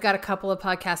got a couple of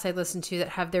podcasts I listen to that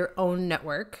have their own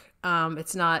network.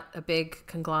 It's not a big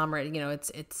conglomerate,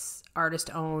 it's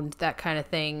artist owned, that kind of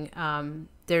thing.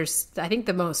 There's, I think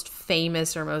the most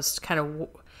famous or most kind of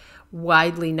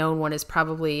widely known one is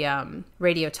probably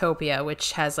Radiotopia,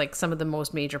 which has like some of the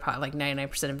most major like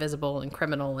 99% Invisible and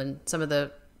Criminal and some of the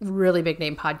really big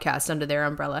name podcasts under their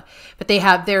umbrella. But they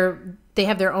have their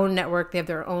own network. They have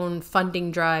their own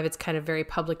funding drive. It's kind of very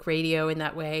public radio in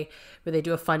that way, where they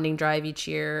do a funding drive each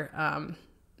year.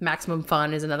 Maximum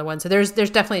Fun is another one. So there's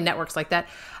definitely networks like that.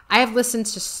 I have listened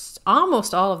to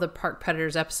almost all of the Park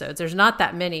Predators episodes. There's not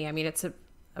that many. I mean, it's a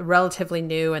relatively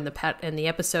new, and the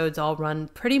episodes all run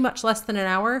pretty much less than an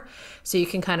hour, so you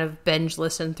can kind of binge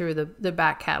listen through the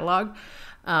back catalog.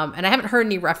 And I haven't heard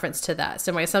any reference to that.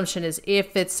 So my assumption is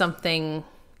if they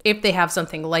have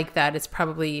something like that, it's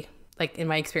probably, like in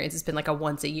my experience, it's been like a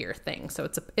once a year thing. So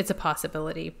it's a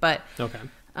possibility. But okay.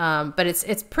 But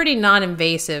it's pretty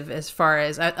non-invasive as far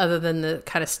as, other than the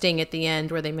kind of sting at the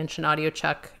end where they mention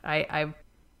Audiochuck.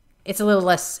 It's a little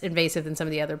less invasive than some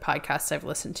of the other podcasts I've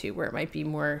listened to, where it might be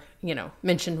more,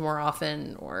 mentioned more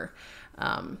often, or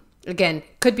again,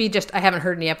 could be just I haven't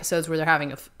heard any episodes where they're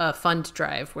having a fund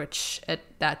drive, which at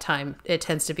that time it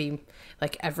tends to be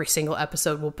like every single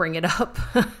episode will bring it up.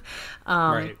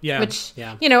 Right. Yeah. Which,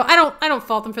 yeah. I don't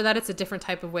fault them for that. It's a different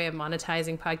type of way of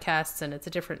monetizing podcasts, and it's a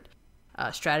different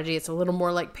strategy. It's a little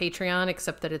more like Patreon,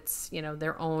 except that it's,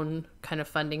 their own kind of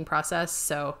funding process.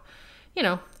 So,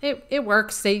 it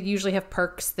works. They usually have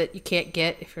perks that you can't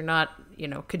get if you're not,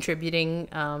 contributing.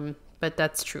 But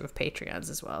that's true of Patreons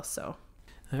as well. So.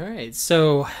 All right.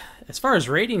 So as far as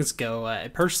ratings go,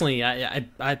 personally, I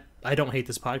don't hate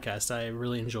this podcast. I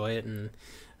really enjoy it, and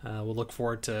we'll look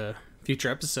forward to future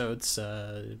episodes,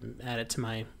 add it to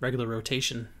my regular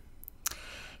rotation.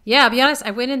 Yeah, I'll be honest,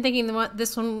 I went in thinking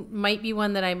this one might be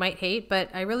one that I might hate, but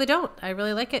I really don't. I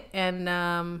really like it, and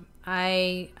I'm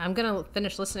going to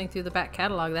finish listening through the back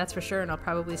catalog, that's for sure, and I'll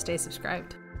probably stay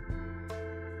subscribed.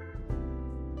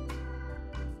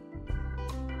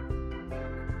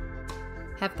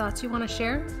 Have thoughts you want to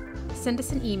share? Send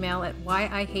us an email at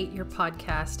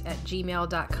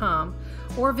whyihateyourpodcast@gmail.com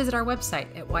or visit our website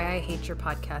at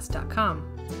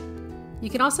whyihateyourpodcast.com.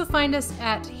 You can also find us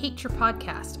at Hate Your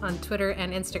Podcast on Twitter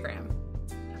and Instagram.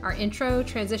 Our intro,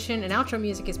 transition, and outro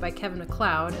music is by Kevin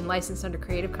MacLeod and licensed under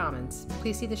Creative Commons.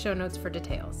 Please see the show notes for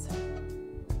details.